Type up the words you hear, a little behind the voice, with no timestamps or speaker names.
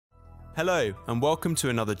Hello, and welcome to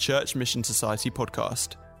another Church Mission Society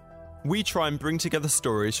podcast. We try and bring together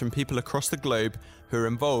stories from people across the globe who are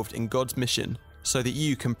involved in God's mission so that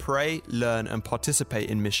you can pray, learn, and participate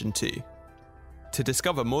in mission too. To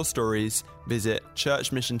discover more stories, visit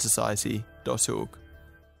churchmissionsociety.org.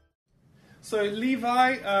 So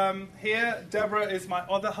Levi here, Deborah is my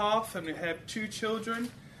other half, and we have two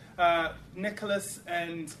children, Nicholas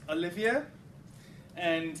and Olivia.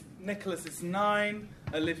 And Nicholas is 9,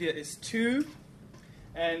 Olivia is 2,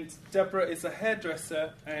 and Deborah is a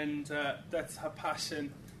hairdresser, and that's her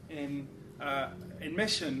passion in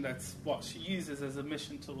mission. That's what she uses as a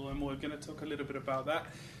mission tool, and we're going to talk a little bit about that.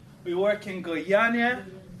 We work in Goiânia.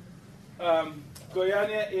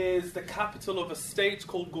 Goiânia is the capital of a state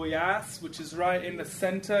called Goiás, which is right in the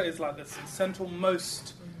center. It's like the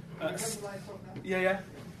centralmost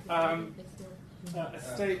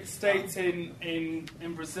state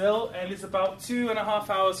in Brazil, and it's about 2.5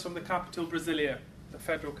 hours from the capital, Brasilia, the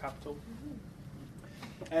federal capital.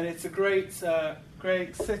 And it's a great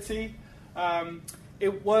city.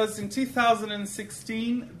 It was, in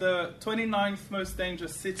 2016, the 29th most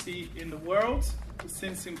dangerous city in the world. It's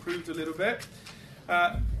since improved a little bit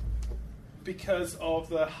because of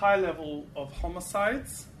the high level of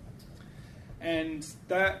homicides. And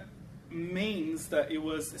that means that it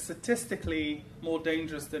was statistically more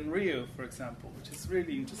dangerous than Rio, for example, which is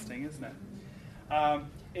really interesting, isn't it?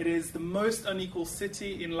 It is the most unequal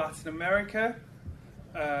city in Latin America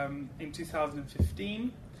in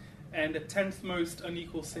 2015, and the 10th most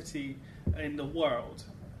unequal city in the world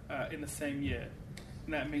in the same year.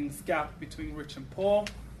 And that means gap between rich and poor,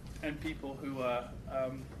 and people who are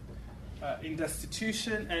in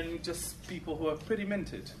destitution, and just people who are pretty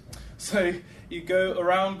minted. So you go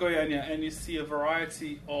around Goiânia and you see a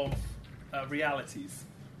variety of realities.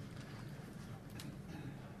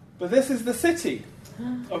 But this is the city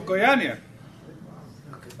of Goiânia.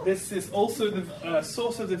 This is also the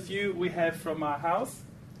source of the view we have from our house,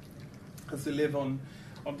 because we live on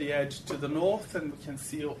the edge to the north, and we can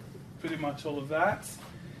see pretty much all of that.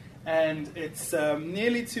 And it's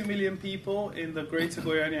nearly 2 million people in the greater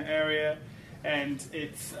Goiânia area, and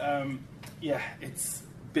it's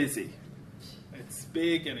busy. It's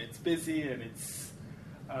big, and it's busy, and it's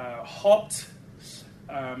hot.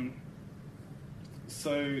 And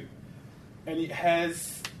it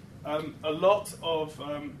has a lot of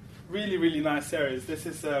really, really nice areas. This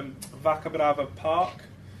is Vaca Brava Park,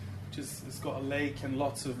 which it's got a lake and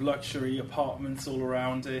lots of luxury apartments all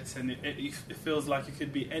around it, and it feels like it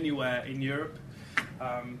could be anywhere in Europe.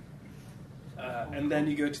 And then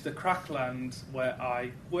you go to the Crackland, where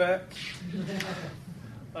I work,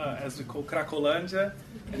 as we call Cracolândia,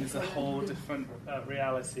 and it's a whole different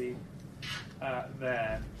reality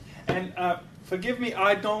there. And forgive me,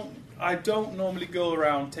 I don't normally go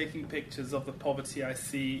around taking pictures of the poverty I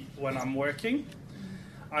see when I'm working.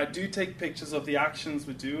 I do take pictures of the actions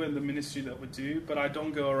we do and the ministry that we do, but I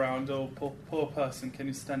don't go around, oh, poor person, can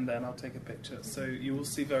you stand there and I'll take a picture. So you will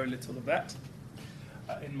see very little of that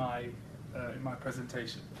in my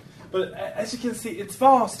presentation. But as you can see, it's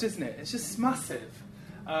vast, isn't it? It's just massive.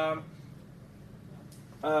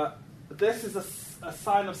 This is a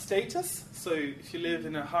sign of status. So if you live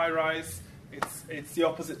in a high-rise, it's the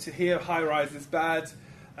opposite to here. High-rise is bad,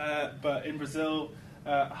 but in Brazil,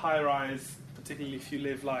 high-rise, particularly if you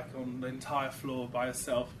live like on the entire floor by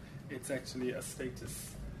yourself, it's actually a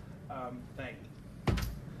status thing.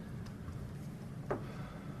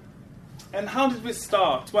 And how did we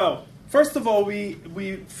start? Well, first of all,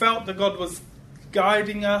 we felt that God was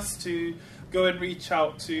guiding us to go and reach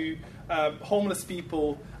out to homeless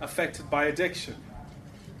people affected by addiction.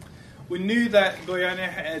 We knew that Goiânia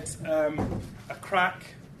had a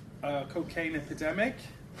crack cocaine epidemic,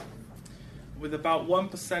 with about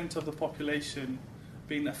 1% of the population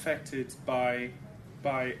being affected by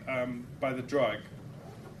the drug.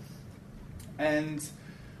 And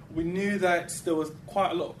we knew that there was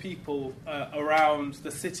quite a lot of people around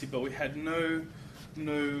the city, but we had no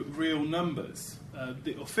real numbers.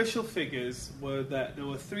 The official figures were that there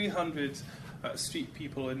were 300 street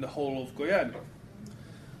people in the whole of Goiânia.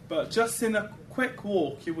 But just in a quick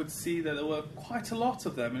walk, you would see that there were quite a lot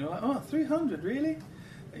of them. And you're like, oh, 300, really?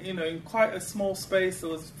 You know, in quite a small space, there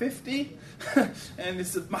was 50, and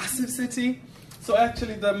it's a massive city. So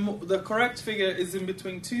actually, the correct figure is in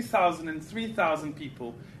between 2,000 and 3,000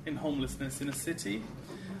 people in homelessness in a city.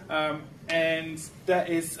 And that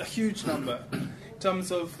is a huge number. In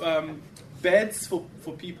terms of beds for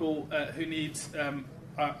people who need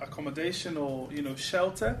accommodation or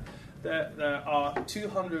shelter, there are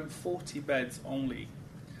 240 beds only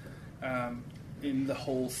in the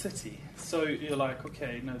whole city. So you're like,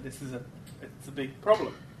 okay, no, it's a big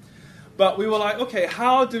problem. But we were like, okay,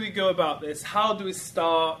 how do we go about this? How do we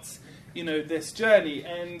start, this journey?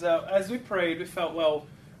 And as we prayed, we felt, well,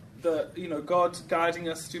 God guiding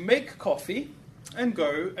us to make coffee and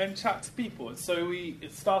go and chat to people. And so we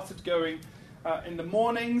started going in the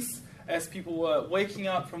mornings as people were waking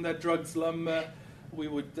up from their drug slumber. We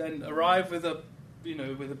would then arrive with a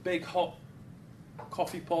big hot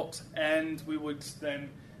coffee pot, and we would then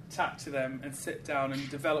chat to them and sit down and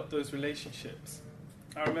develop those relationships.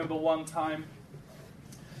 I remember one time,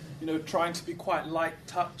 trying to be quite light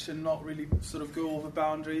touch and not really sort of go over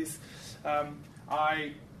boundaries.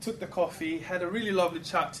 I took the coffee, had a really lovely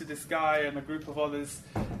chat to this guy and a group of others,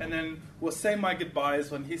 and then was saying my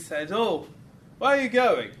goodbyes when he said, "Oh, where are you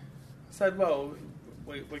going?" I said, "Well,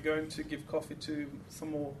 we're going to give coffee to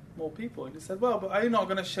some more people." And he said, "Well, but are you not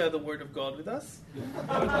going to share the word of God with us?"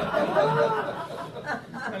 And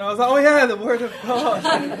I was like, "Oh yeah, the word of God."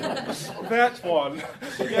 That one.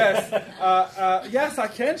 Yes. Yes, I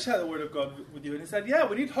can share the word of God with you. And he said, "Yeah,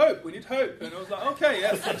 we need hope. We need hope." And I was like, "Okay,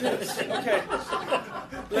 yes, we do. Okay.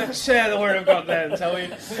 Let's share the word of God then, shall we?"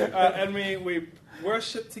 And we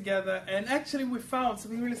worshiped together. And actually we found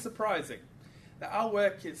something really surprising. That our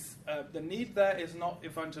work is, the need there is not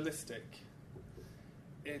evangelistic.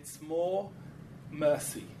 It's more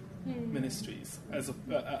mercy ministries. As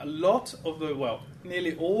a lot of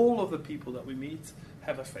nearly all of the people that we meet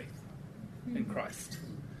have a faith in Christ.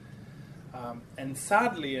 And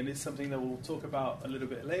sadly, and it's something that we'll talk about a little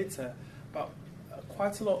bit later, but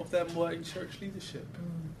quite a lot of them were in church leadership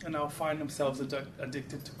and now find themselves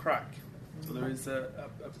addicted to crack. So there is a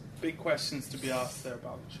big questions to be asked there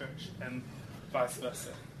about the church and vice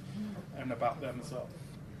versa, and about them as well.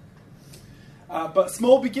 But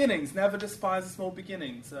small beginnings, never despise the small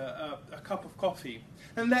beginnings. A cup of coffee.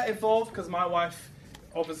 And that evolved because my wife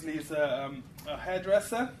obviously is a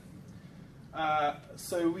hairdresser.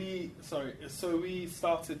 So we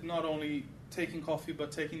started not only taking coffee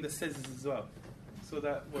but taking the scissors as well. So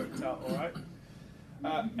that worked out all right.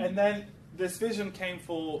 And then this vision came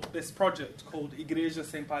for this project called Igreja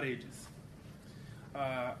Sem Paredes.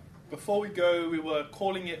 Before we go, we were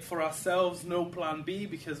calling it for ourselves No Plan B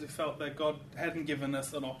because we felt that God hadn't given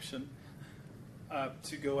us an option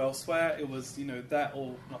to go elsewhere. It was, that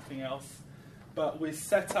or nothing else. But we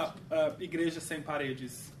set up Igreja Sem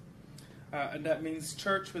Paredes, and that means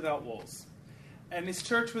church without walls. And it's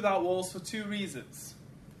church without walls for two reasons.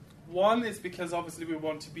 One is because obviously we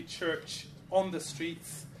want to be church on the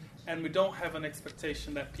streets, and we don't have an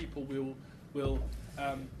expectation that people will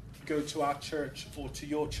go to our church or to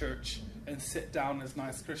your church and sit down as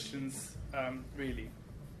nice Christians, really.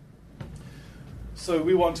 So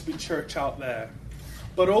we want to be church out there.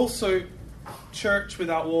 But also church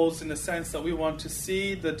without walls in the sense that we want to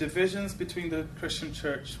see the divisions between the Christian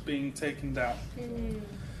church being taken down.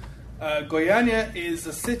 Goiânia is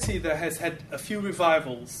a city that has had a few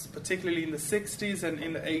revivals, particularly in the 60s and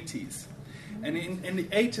in the 80s. And in the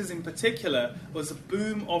 80s in particular was a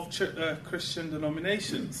boom of Christian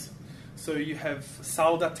denominations. So you have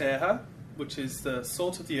Sal da Terra, which is the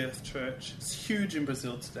Salt of the Earth Church. It's huge in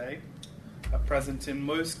Brazil today, present in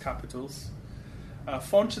most capitals.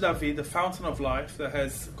 Fonte da Vida, Fountain of Life, that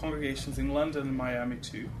has congregations in London and Miami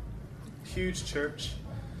too. Huge church.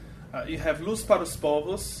 You have Luz para os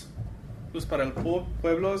Povos, Luz para el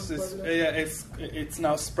Pueblos. It's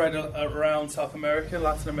now spread around South America,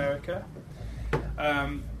 Latin America.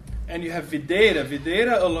 And you have Videira.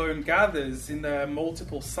 Videira alone gathers in the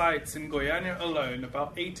multiple sites in Goiânia alone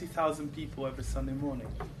about 80,000 people every Sunday morning.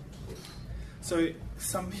 So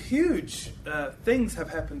some huge things have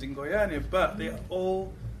happened in Goiânia, but they are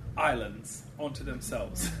all islands onto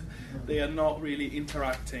themselves. They are not really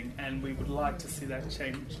interacting, and we would like to see that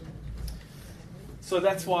change. So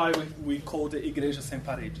that's why we called it Igreja Sem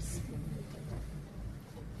Paredes.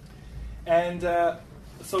 And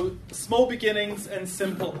so small beginnings and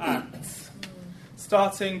simple acts.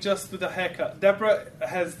 Starting just with a haircut. Deborah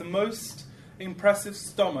has the most impressive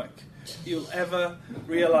stomach you'll ever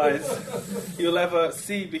realize, you'll ever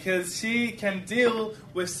see, because she can deal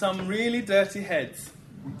with some really dirty heads.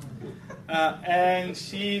 And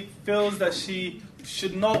she feels that she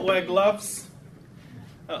should not wear gloves,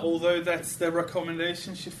 although that's the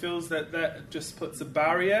recommendation. She feels that just puts a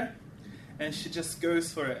barrier, and she just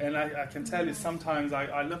goes for it. And I can tell you, sometimes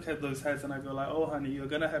I look at those heads and I go like, oh honey, you're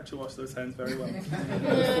going to have to wash those hands very well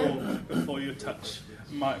before you touch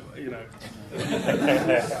my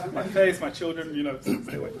face, my children,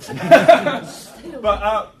 stay away.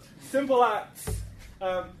 But simple acts,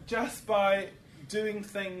 just by doing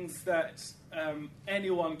things that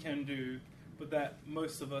anyone can do, but that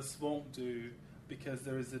most of us won't do because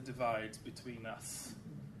there is a divide between us.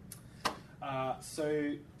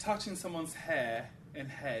 So touching someone's hair and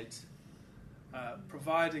head,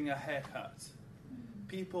 providing a haircut,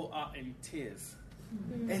 people are in tears.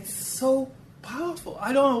 It's so powerful.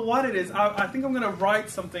 I don't know what it is. I think I'm going to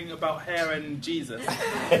write something about hair and Jesus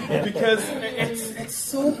because it's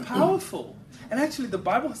so powerful. And actually, the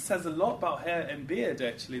Bible says a lot about hair and beard,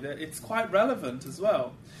 actually. That it's quite relevant as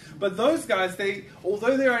well. But those guys,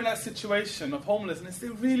 although they're in that situation of homelessness, they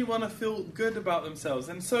really want to feel good about themselves.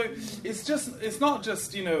 And so it's not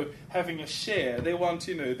just, having a share. They want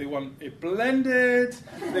it blended.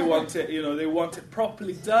 They want it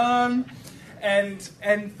properly done. And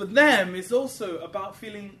for them, it's also about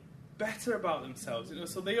feeling better about themselves.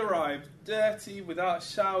 So they arrive dirty, without a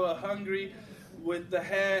shower, hungry, with the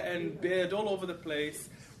hair and beard all over the place.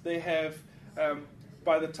 They have,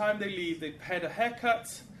 by the time they leave, they've had a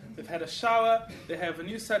haircut, they've had a shower, they have a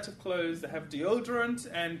new set of clothes, they have deodorant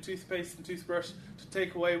and toothpaste and toothbrush to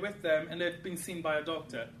take away with them, and they've been seen by a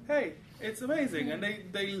doctor. Hey, it's amazing. And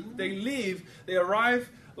they leave, they arrive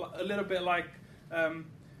a little bit like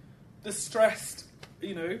distressed,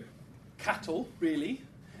 cattle, really,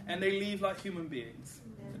 and they leave like human beings,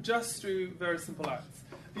 just through very simple acts.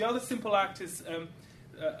 The other simple act is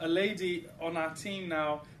a lady on our team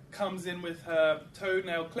now comes in with her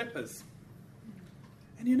toenail clippers.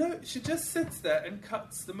 And she just sits there and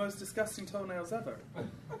cuts the most disgusting toenails ever.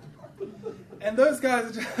 And those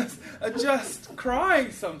guys are just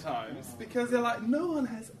crying sometimes because they're like, no one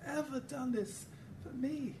has ever done this for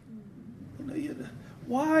me.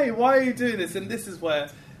 Why are you doing this? And this is where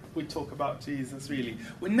we talk about Jesus, really.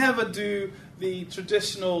 We never do the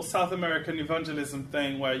traditional South American evangelism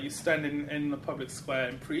thing where you stand in the public square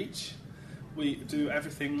and preach. We do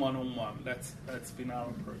everything one-on-one. That's been our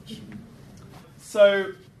approach.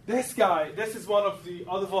 So this is one of the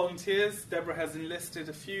other volunteers. Deborah has enlisted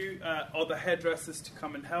a few other hairdressers to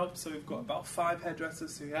come and help. So we've got about 5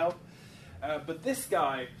 hairdressers who help. But this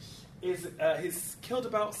guy, he's killed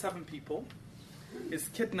about 7 people. He's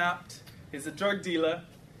kidnapped. He's a drug dealer.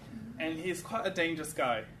 And he's quite a dangerous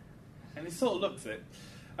guy. And he sort of looks it.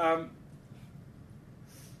 And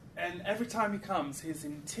every time he comes, he's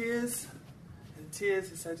in tears. In tears,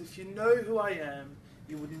 he says, if you know who I am,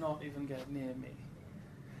 you would not even get near me.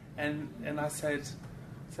 And I said,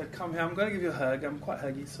 come here, I'm going to give you a hug. I'm quite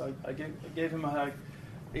huggy, so I gave him a hug.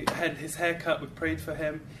 He had his hair cut, we prayed for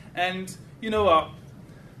him. And you know what?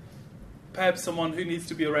 Perhaps someone who needs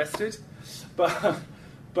to be arrested.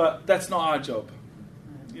 But that's not our job.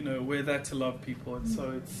 We're there to love people, and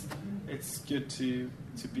so it's good to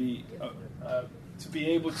be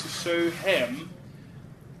able to show him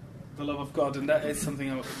the love of God, and that is something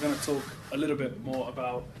I'm going to talk a little bit more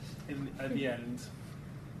about at the end.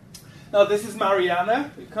 Now, this is Mariana.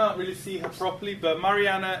 You can't really see her properly, but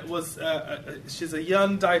Mariana was she's a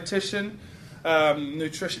young dietitian,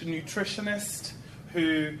 nutritionist,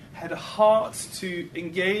 who had a heart to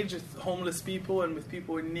engage with homeless people and with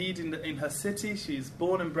people in need in her city. She's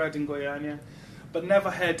born and bred in Goiânia, but never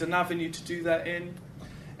had an avenue to do that in.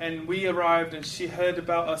 And we arrived, and she heard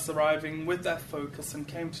about us arriving with that focus and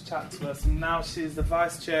came to chat to us. And now she's the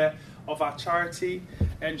vice chair of our charity,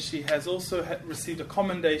 and she has also received a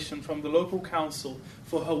commendation from the local council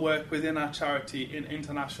for her work within our charity in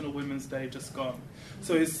International Women's Day just gone.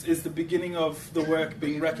 So it's the beginning of the work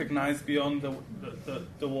being recognized beyond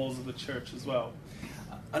the walls of the church as well.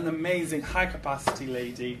 An amazing, high-capacity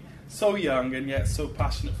lady, so young and yet so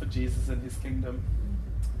passionate for Jesus and his kingdom.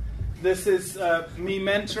 This is me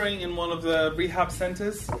mentoring in one of the rehab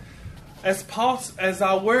centers. As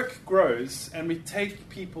our work grows and we take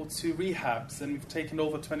people to rehabs, and we've taken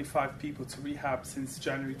over 25 people to rehab since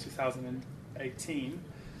January 2018,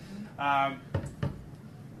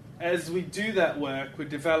 as we do that work, we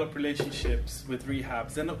develop relationships with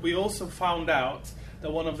rehabs. And we also found out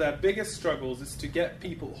that one of their biggest struggles is to get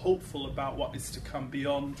people hopeful about what is to come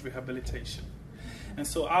beyond rehabilitation. And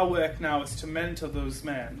so our work now is to mentor those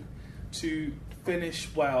men to finish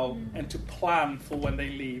well and to plan for when they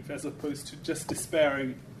leave, as opposed to just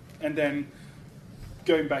despairing and then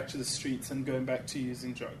going back to the streets and going back to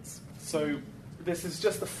using drugs. So this is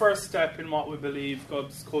just the first step in what we believe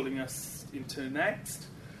God's calling us into next.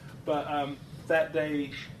 But that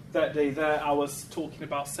day there, I was talking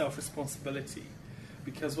about self-responsibility,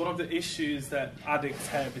 because one of the issues that addicts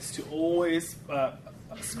have is to always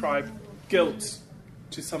ascribe guilt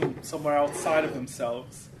to somewhere outside of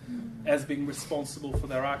themselves as being responsible for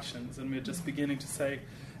their actions. And we're just beginning to say,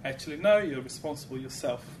 actually, no, you're responsible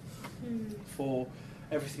yourself for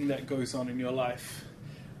everything that goes on in your life.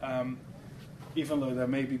 even though there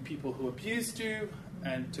may be people who abused you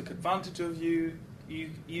and took advantage of you,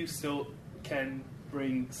 you still can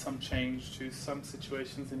bring some change to some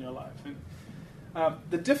situations in your life. And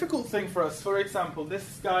the difficult thing for us, for example,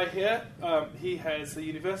 this guy here, he has a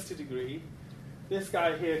university degree. This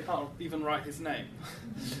guy here can't even write his name.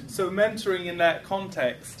 So mentoring in that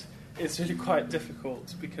context is really quite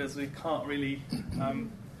difficult because we can't really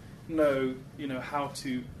know how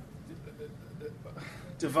to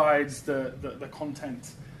divide the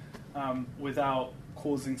content without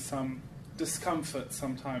causing some discomfort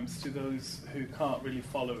sometimes to those who can't really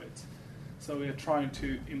follow it. So we are trying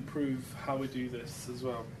to improve how we do this as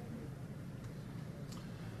well.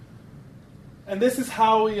 And this is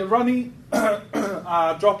how we are running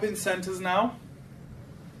our drop-in centers now.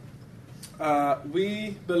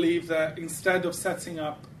 We believe that instead of setting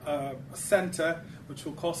up a center, which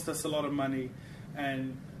will cost us a lot of money,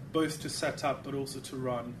 and both to set up but also to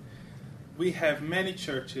run, we have many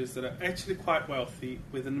churches that are actually quite wealthy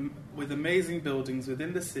with amazing buildings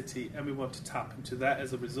within the city, and we want to tap into that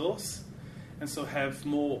as a resource, and so have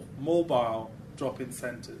more mobile drop-in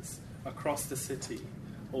centers across the city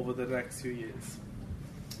over the next few years.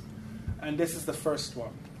 And this is the first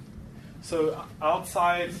one. So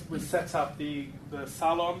outside we set up the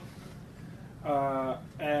salon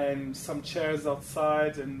and some chairs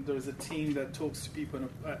outside, and there's a team that talks to people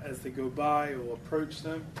as they go by or approach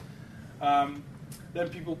them. Then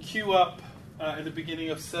people queue up at the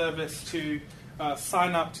beginning of service to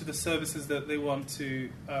sign up to the services that they want to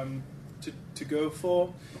go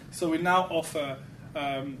for. So we now offer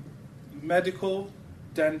medical,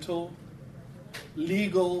 dental,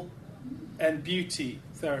 legal, and beauty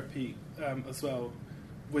therapy as well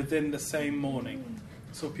within the same morning.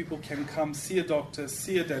 So people can come see a doctor,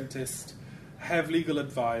 see a dentist, have legal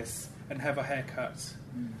advice, and have a haircut.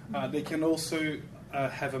 They can also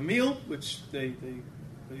have a meal, which they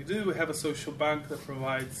do. We have a social bank that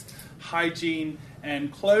provides hygiene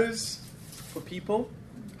and clothes for people,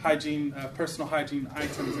 personal hygiene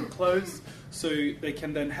items and clothes, so they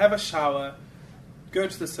can then have a shower, go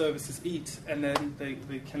to the services, eat, and then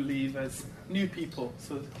they can leave as new people.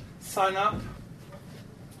 So sign up.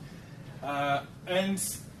 And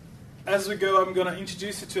as we go, I'm going to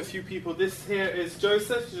introduce you to a few people. This here is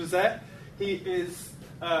Josette. He is,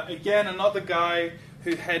 again, another guy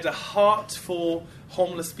who had a heart for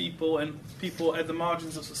homeless people and people at the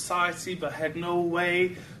margins of society, but had no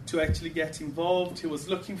way to actually get involved. He was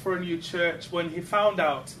looking for a new church. When he found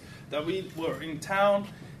out that we were in town,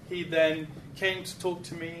 he then came to talk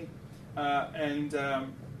to me and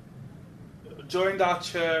joined our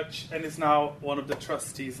church, and is now one of the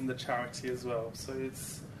trustees in the charity as well. So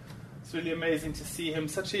it's really amazing to see him.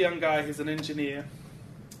 Such a young guy. He's an engineer.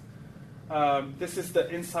 This is the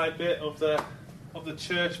inside bit of the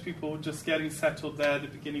church. People just getting settled there at the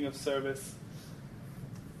beginning of service.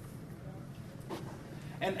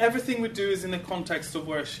 And everything we do is in the context of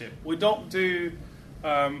worship. We don't do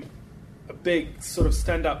a big sort of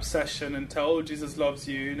stand-up session and tell, oh, Jesus loves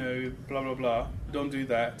you, blah, blah, blah. We don't do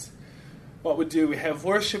that. What we do, we have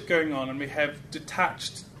worship going on, and we have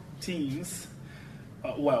detached teams,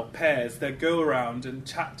 pairs, that go around and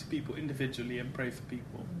chat to people individually and pray for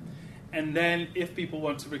people. And then if people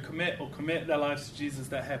want to recommit or commit their lives to Jesus,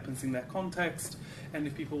 that happens in that context. And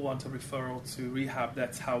if people want a referral to rehab,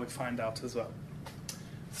 that's how we find out as well.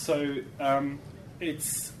 So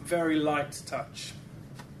it's very light touch,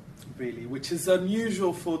 really, which is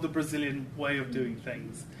unusual for the Brazilian way of doing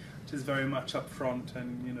things, which is very much up front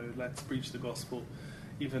and, let's preach the gospel,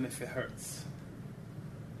 even if it hurts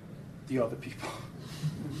the other people.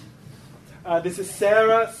 This is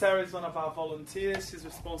Sarah. Sarah is one of our volunteers. She's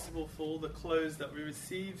responsible for all the clothes that we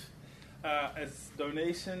receive as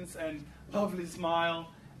donations, and lovely smile,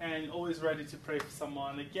 and always ready to pray for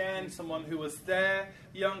someone. Again, someone who was there,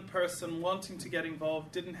 young person wanting to get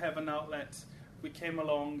involved, didn't have an outlet. We came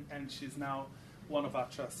along, and she's now one of our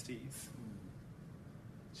trustees.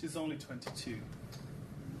 She's only 22.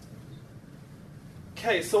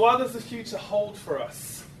 Okay, so what does the future hold for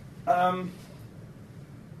us?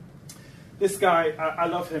 This guy, I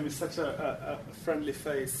love him. He's such a friendly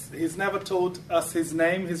face. He's never told us his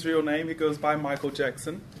name, his real name. He goes by Michael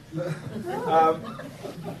Jackson.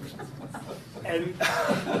 And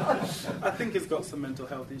I think he's got some mental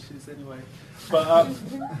health issues anyway. But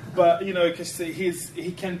because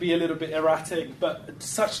he can be a little bit erratic, but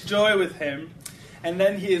such joy with him. And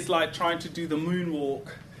then he is like trying to do the moonwalk,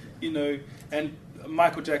 and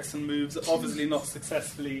Michael Jackson moves, obviously not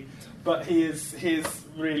successfully, but he is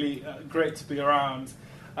really great to be around.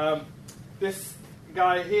 This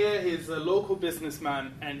guy here, he's a local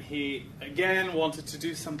businessman, and he again wanted to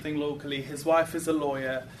do something locally. His wife is a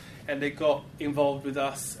lawyer, and they got involved with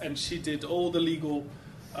us, and she did all the legal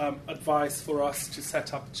advice for us to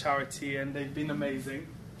set up a charity, and they've been amazing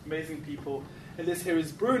people. And this here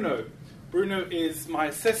is Bruno. Bruno is my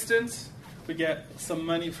assistant. We get some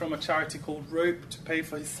money from a charity called Rope to pay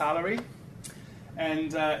for his salary.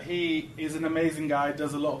 And he is an amazing guy,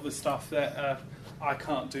 does a lot of the stuff that I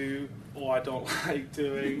can't do or I don't like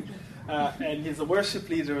doing. And he's a worship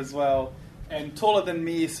leader as well, and taller than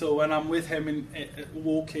me, so when I'm with him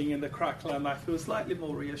walking in the crackland, I feel slightly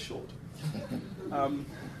more reassured.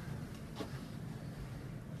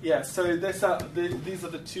 So these are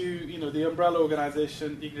the two, the umbrella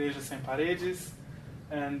organization, Igreja Sem Paredes,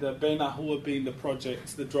 and Bem na Rua being the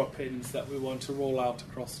project, the drop-ins that we want to roll out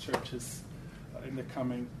across churches in the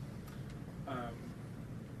coming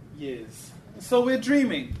years. So we're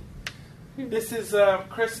dreaming. This is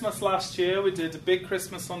Christmas last year. We did a big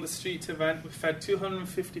Christmas on the Street event. We fed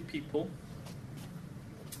 250 people.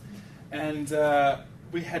 And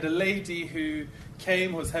we had a lady who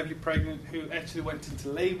came, who was heavily pregnant, who actually went into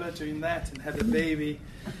labor during that and had a baby.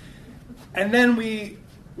 And then we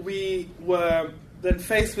were then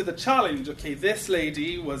faced with a challenge. Okay, this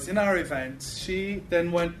lady was in our event. She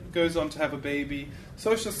then goes on to have a baby.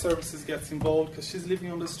 Social services gets involved because she's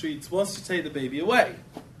living on the streets, wants to take the baby away.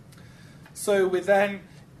 So we then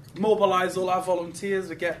mobilize all our volunteers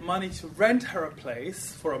to get money to rent her a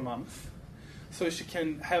place for a month, so she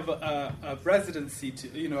can have a residency,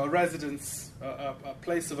 a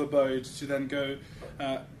place of abode to then go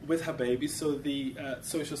with her baby, so the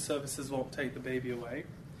social services won't take the baby away.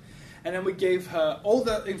 And then we gave her all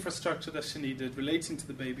the infrastructure that she needed relating to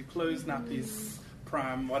the baby, clothes, nappies,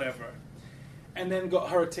 pram, whatever. And then got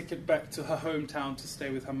her a ticket back to her hometown to stay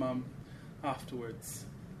with her mum afterwards.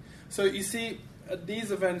 So you see, at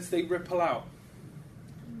these events, they ripple out.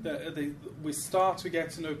 We start to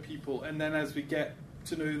get to know people, and then as we get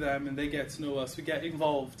to know them and they get to know us, we get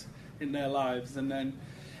involved in their lives. And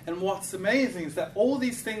what's amazing is that all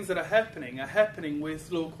these things that are happening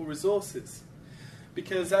with local resources.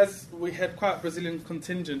 Because as we had quite a Brazilian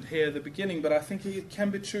contingent here at the beginning, but I think it can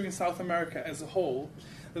be true in South America as a whole,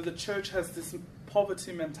 that the church has this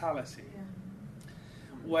poverty mentality.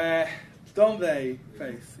 Where, don't they,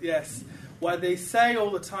 Faith? Yes. Where they say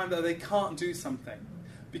all the time that they can't do something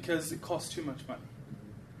because it costs too much money.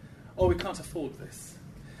 Or we can't afford this.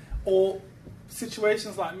 Or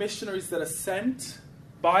situations like missionaries that are sent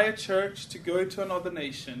by a church to go to another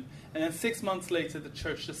nation, and then 6 months later the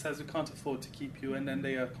church just says we can't afford to keep you, and then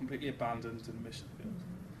they are completely abandoned in the mission field.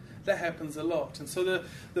 That happens a lot. And so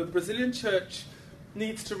the Brazilian church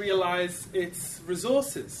needs to realize its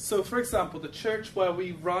resources. So for example, the church where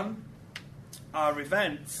we run our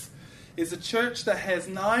events is a church that has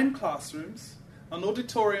 9 classrooms, an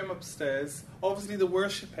auditorium upstairs, obviously the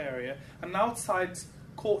worship area, an outside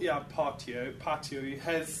courtyard patio. It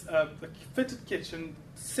has a fitted kitchen,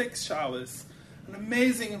 6 showers, an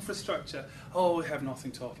amazing infrastructure. Oh, we have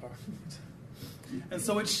nothing to offer. And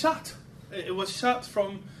so it's shut. It was shut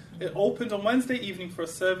it opened on Wednesday evening for a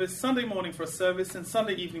service, Sunday morning for a service, and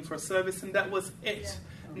Sunday evening for a service, and that was it. Yeah.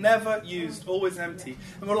 Never used, always empty.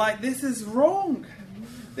 And we're like, this is wrong.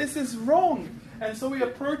 This is wrong. And so we're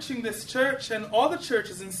approaching this church and other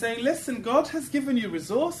churches and saying, listen, God has given you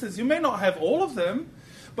resources. You may not have all of them,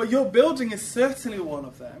 but your building is certainly one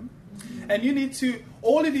of them. And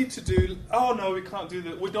all you need to do, oh no, we can't do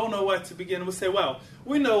that. We don't know where to begin. We'll say, well,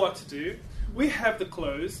 we know what to do. We have the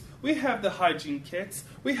clothes. We have the hygiene kits.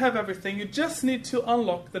 We have everything. You just need to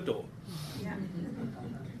unlock the door. Yeah.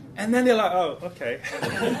 And then they're like, oh, okay.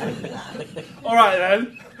 All right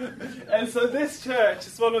then. And so this church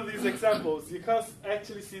is one of these examples. You can't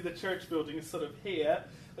actually see the church building. It's sort of here.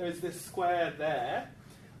 There is this square there,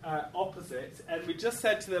 opposite. And we just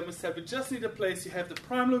said to them, we just need a place. You have the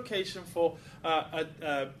prime location for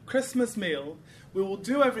a Christmas meal. We will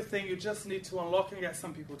do everything. You just need to unlock and get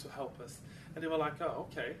some people to help us. And they were like, oh,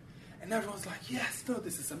 okay. And everyone's like, yes, no,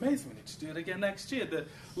 this is amazing. We need to do it again next year. The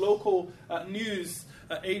local news,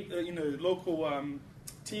 local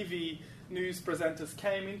TV news presenters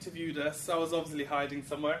came, interviewed us. I was obviously hiding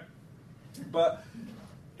somewhere. But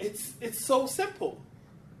it's so simple.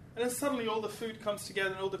 And then suddenly all the food comes together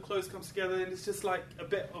and all the clothes comes together, and it's just like a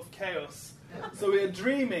bit of chaos. So we're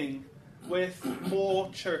dreaming with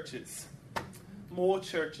more churches. More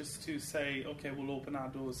churches to say, okay, we'll open our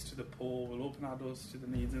doors to the poor, we'll open our doors to the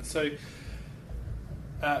needs. And so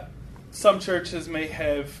some churches may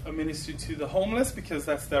have a ministry to the homeless because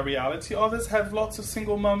that's their reality. Others have lots of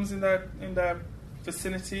single mums in their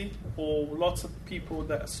vicinity, or lots of people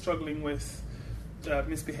that are struggling with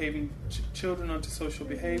misbehaving children, antisocial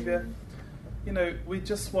behavior. You know, we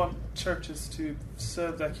just want churches to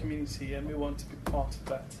serve their community, and we want to be part of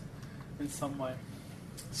that in some way.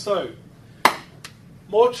 So,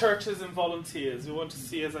 more churches and volunteers. We want to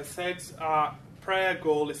see, as I said, our prayer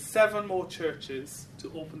goal is 7 more churches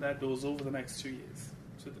to open their doors over the next 2 years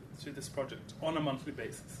to this project on a monthly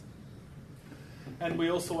basis. And we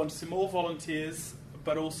also want to see more volunteers,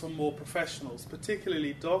 but also more professionals,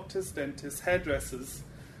 particularly doctors, dentists, hairdressers,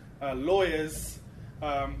 lawyers,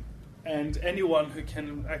 and anyone who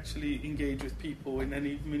can actually engage with people in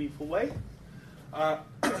any meaningful way. The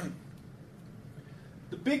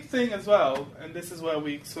big thing as well, and this is where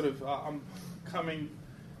we sort of, I'm coming,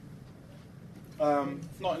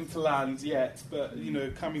 not into land yet, but, you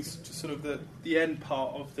know, coming to sort of the end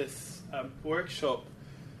part of this workshop,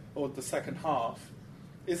 or the second half,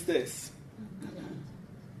 is this.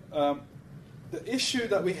 The issue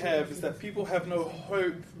that we have is that people have no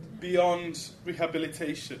hope beyond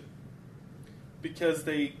rehabilitation, because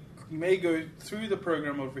they may go through the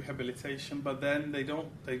program of rehabilitation, but then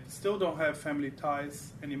they still don't have family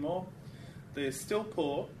ties anymore. They're still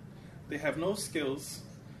poor. They have no skills.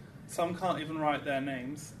 Some can't even write their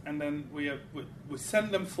names. And then we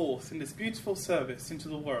send them forth in this beautiful service into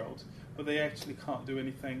the world, but they actually can't do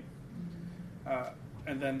anything.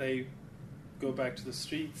 And then they go back to the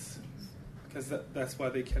streets, because that's where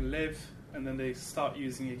they can live, and then they start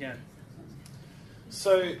using again.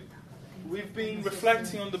 So we've been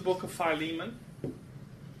reflecting on the book of Philemon.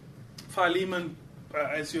 Philemon,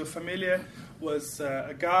 as you're familiar, was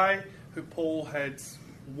a guy who Paul had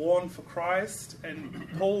won for Christ, and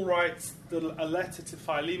Paul writes a letter to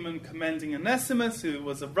Philemon commending Onesimus, who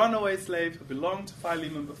was a runaway slave who belonged to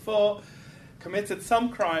Philemon before, committed some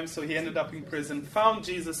crime, so he ended up in prison, found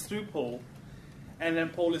Jesus through Paul, and then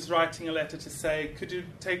Paul is writing a letter to say, could you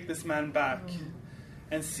take this man back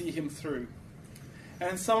and see him through?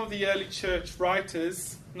 And some of the early church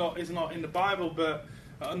writers, is not in the Bible, but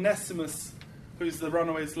Onesimus, who's the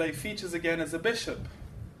runaway slave, features again as a bishop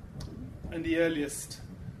in the earliest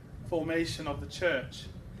formation of the church.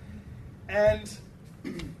 And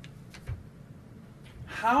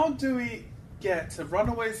how do we get a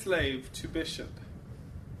runaway slave to bishop?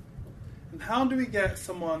 And how do we get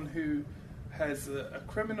someone who has a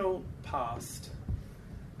criminal past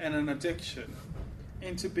and an addiction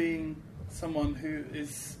into being someone who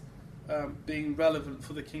is being relevant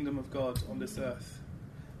for the kingdom of God on this earth,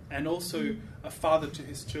 and also a father to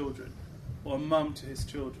his children, or a mum to his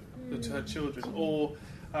children, or to her children, or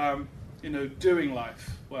doing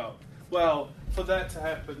life well? Well, for that to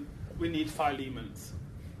happen, we need Philemons,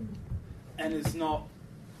 and it's not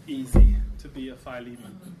easy to be a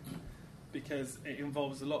Philemon, because it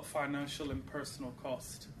involves a lot of financial and personal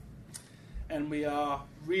cost. And we are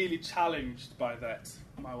really challenged by that,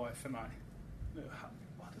 my wife and I.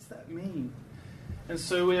 What does that mean? And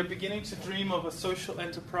so we are beginning to dream of a social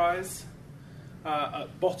enterprise, a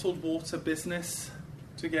bottled water business,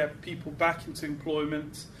 to get people back into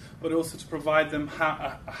employment, but also to provide them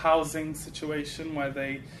a housing situation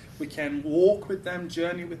where we can walk with them,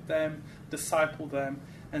 journey with them, disciple them,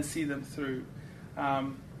 and see them through.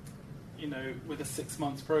 With a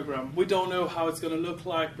 6-month program. We don't know how it's going to look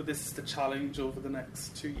like, but this is the challenge over the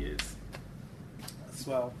next 2 years as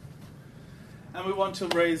well. And we want to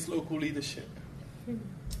raise local leadership.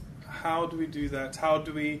 How do we do that? How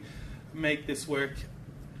do we make this work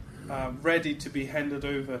ready to be handed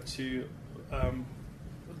over to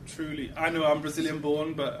truly... I know I'm Brazilian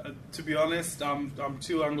born, but to be honest, I'm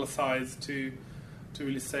too anglicized to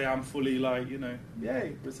really say I'm fully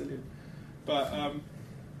yay, Brazilian. But...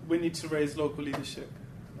 we need to raise local leadership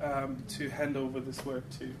to hand over this work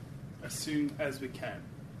to as soon as we can.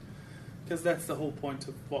 Because that's the whole point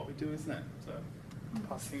of what we do, isn't it? So,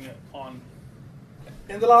 passing it on.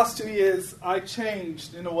 In the last 2 years, I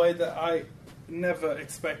changed in a way that I never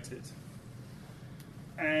expected.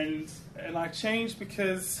 And I changed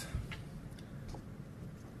because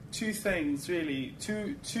two things, really.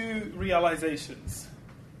 Two realizations.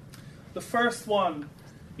 The first one,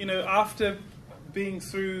 after being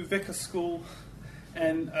through vicar school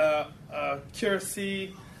and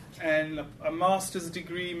curacy and a master's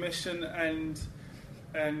degree, mission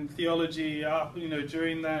and theology,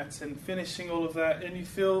 during that and finishing all of that, and you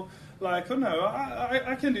feel like, oh no,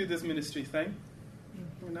 I can do this ministry thing.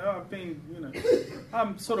 I've been,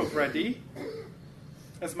 I'm sort of ready,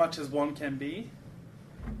 as much as one can be.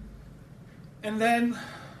 And then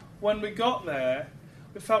when we got there,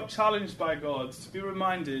 we felt challenged by God to be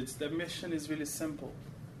reminded that mission is really simple.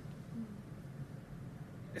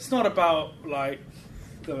 It's not about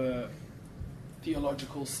the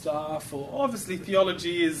theological stuff, or obviously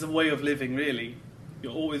theology is a way of living, really.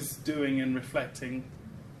 You're always doing and reflecting,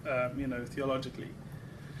 theologically.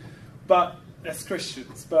 But as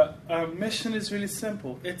Christians, mission is really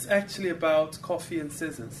simple. It's actually about coffee and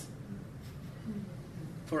scissors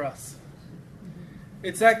for us.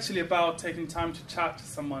 It's actually about taking time to chat to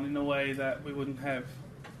someone in a way that we wouldn't have.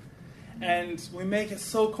 And we make it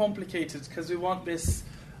so complicated because we want this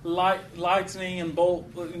lightning and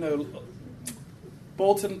bolts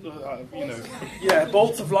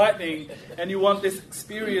of lightning, and you want this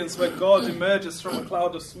experience where God emerges from a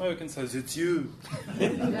cloud of smoke and says, "It's you.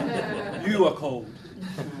 You are cold."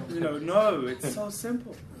 No, it's so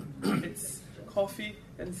simple. It's coffee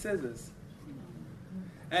and scissors.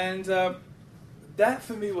 And that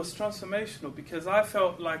for me was transformational, because I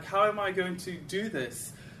felt like, how am I going to do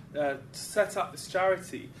this? To set up this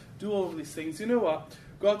charity, do all of these things. You know what?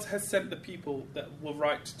 God has sent the people that were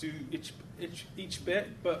right to do each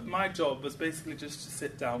bit, but my job was basically just to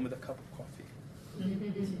sit down with a cup of coffee.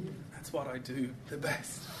 That's what I do the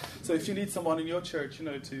best. So if you need someone in your church,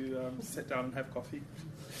 to sit down and have coffee,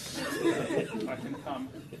 I can come.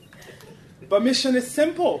 But mission is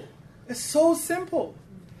simple. It's so simple.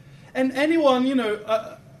 And anyone,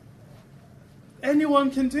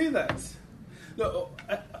 anyone can do that. Look,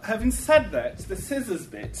 having said that, the scissors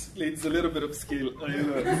bit needs a little bit of skills,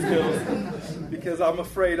 because I'm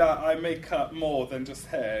afraid I may cut more than just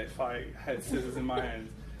hair if I had scissors in my hands.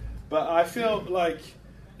 But I feel like,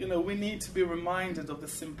 we need to be reminded of the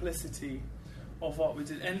simplicity of what we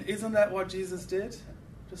did. And isn't that what Jesus did?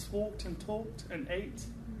 Just walked and talked and ate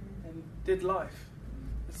and did life.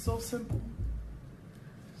 It's so simple.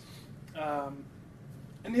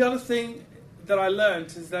 And the other thing that I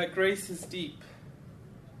learned is that grace is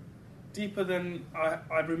deeper than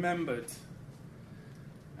I remembered.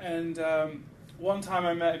 And one time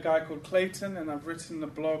I met a guy called Clayton, and I've written a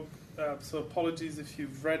blog, so apologies if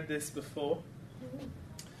you've read this before.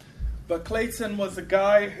 But Clayton was a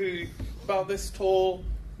guy who, about this tall,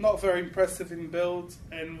 not very impressive in build,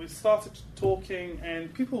 and we started talking,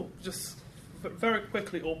 and people just very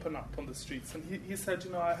quickly open up on the streets. And he said,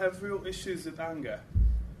 I have real issues with anger.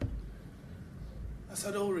 I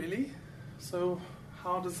said, oh, really? So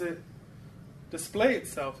how does it display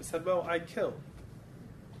itself? He said, well, I kill.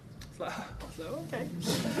 I was like, okay.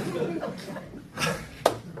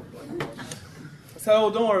 I said,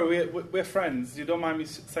 oh, don't worry, we're friends. You don't mind me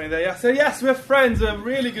saying that? I said, yes, we're friends. We're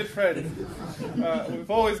really good friends. We've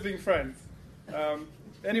always been friends.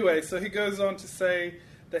 Anyway, so he goes on to say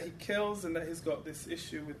that he kills and that he's got this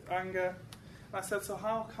issue with anger. I said, so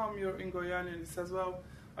how come you're in Guyana? And he says, well,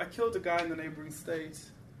 I killed a guy in the neighboring state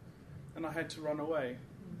and I had to run away.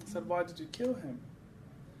 I said, why did you kill him?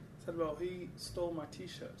 He said, well, he stole my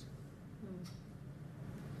T-shirt.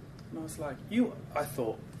 And I was like, I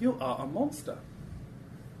thought, you are a monster.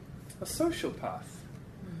 A sociopath.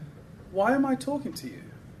 Why am I talking to you?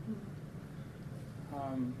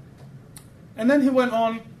 And then he went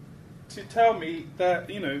on to tell me that,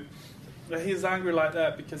 that he's angry like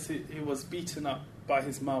that because he was beaten up by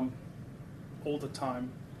his mum all the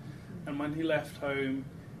time. And when he left home,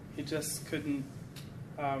 he just couldn't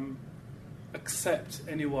accept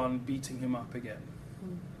anyone beating him up again.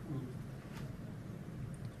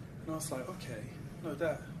 And I was like, okay, no,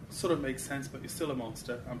 that sort of makes sense, but you're still a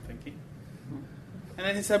monster, I'm thinking. And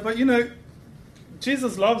then he said, but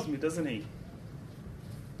Jesus loves me, doesn't he?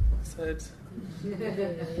 I said,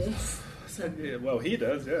 yeah, well, he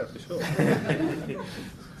does, yeah, for sure.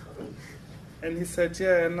 And he said,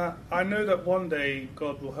 yeah, and I know that one day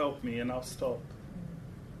God will help me and I'll stop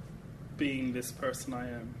being this person I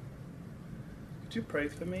am. Could you pray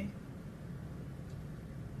for me?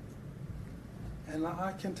 And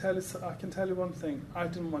I can tell you one thing. I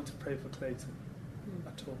didn't want to pray for Clayton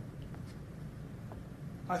at all.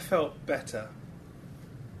 I felt better.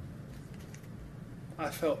 I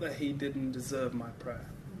felt that he didn't deserve my prayer.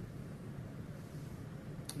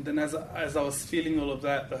 And then as I was feeling all of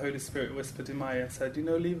that, the Holy Spirit whispered in my ear and said,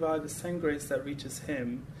 Levi, the same grace that reaches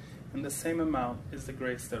him, and the same amount is the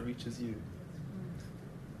grace that reaches you.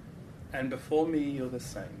 And before me, you're the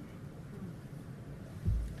same.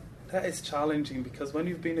 That is challenging, because when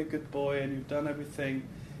you've been a good boy and you've done everything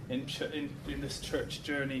in this church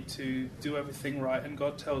journey to do everything right, and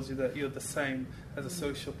God tells you that you're the same as a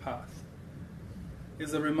sociopath,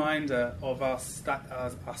 is a reminder of our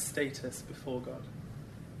status before God.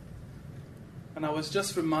 And I was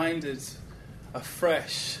just reminded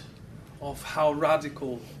afresh of how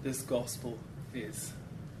radical this gospel is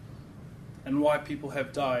and why people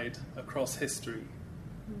have died across history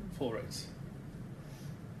for it.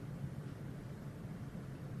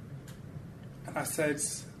 And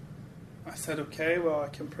I said, okay, well, I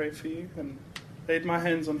can pray for you. And laid my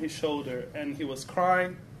hands on his shoulder, and he was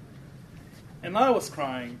crying. And I was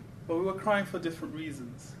crying, but we were crying for different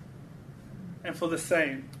reasons. And for the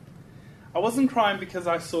same. I wasn't crying because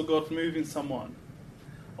I saw God move in someone.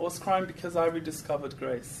 I was crying because I rediscovered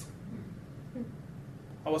grace.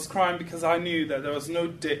 I was crying because I knew that there was no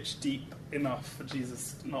ditch deep enough for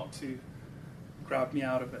Jesus not to grab me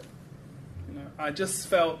out of it. I just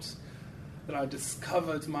felt that I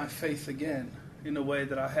discovered my faith again in a way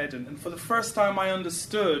that I hadn't. And for the first time I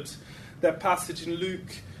understood that passage in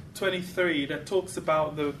Luke 23 that talks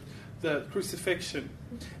about the crucifixion.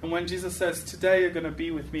 And when Jesus says, today you're going to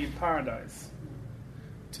be with me in paradise,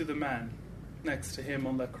 to the man next to him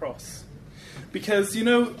on the cross. Because,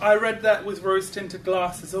 I read that with rose-tinted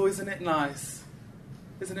glasses. Oh, isn't it nice?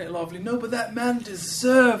 Isn't it lovely? No, but that man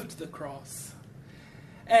deserved the cross.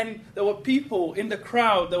 And there were people in the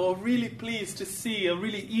crowd that were really pleased to see a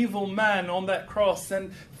really evil man on that cross,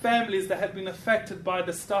 and families that had been affected by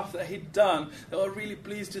the stuff that he'd done, that were really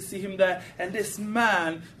pleased to see him there. And this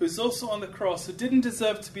man, who's also on the cross, who didn't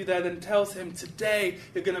deserve to be there, then tells him, today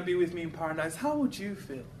you're going to be with me in paradise. How would you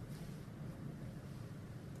feel?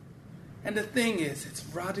 And the thing is, it's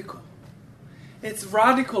radical. It's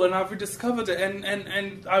radical, and I've rediscovered it.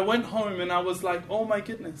 And I went home and I was like, oh my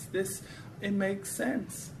goodness, it makes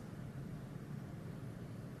sense.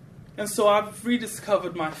 And so I've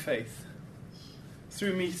rediscovered my faith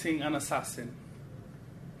through meeting an assassin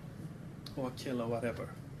or a killer, whatever.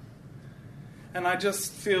 And I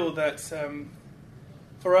just feel that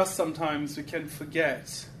for us sometimes we can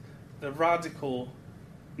forget the radical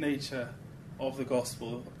nature of the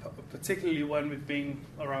gospel, particularly when we've been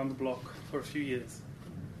around the block for a few years.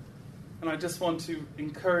 And I just want to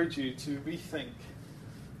encourage you to rethink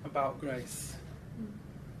about grace.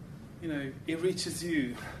 It reaches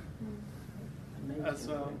you as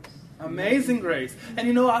well. Amazing grace. And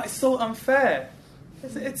it's so unfair.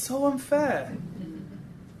 It's so unfair.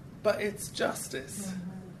 But it's justice.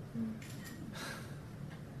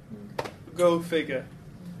 Go figure.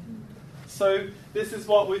 So this is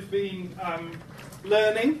what we've been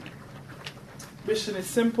learning. Mission is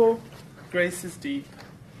simple, grace is deep.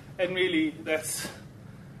 And really, that's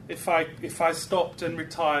if I stopped and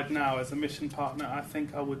retired now as a mission partner, I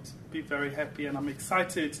think I would be very happy, and I'm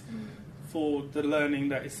excited for the learning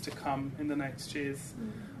that is to come in the next years.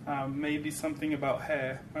 Maybe something about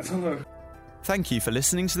hair. I don't know. Thank you for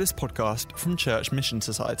listening to this podcast from Church Mission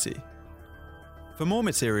Society. For more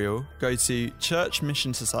material, go to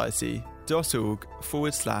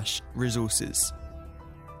churchmissionsociety.org/resources.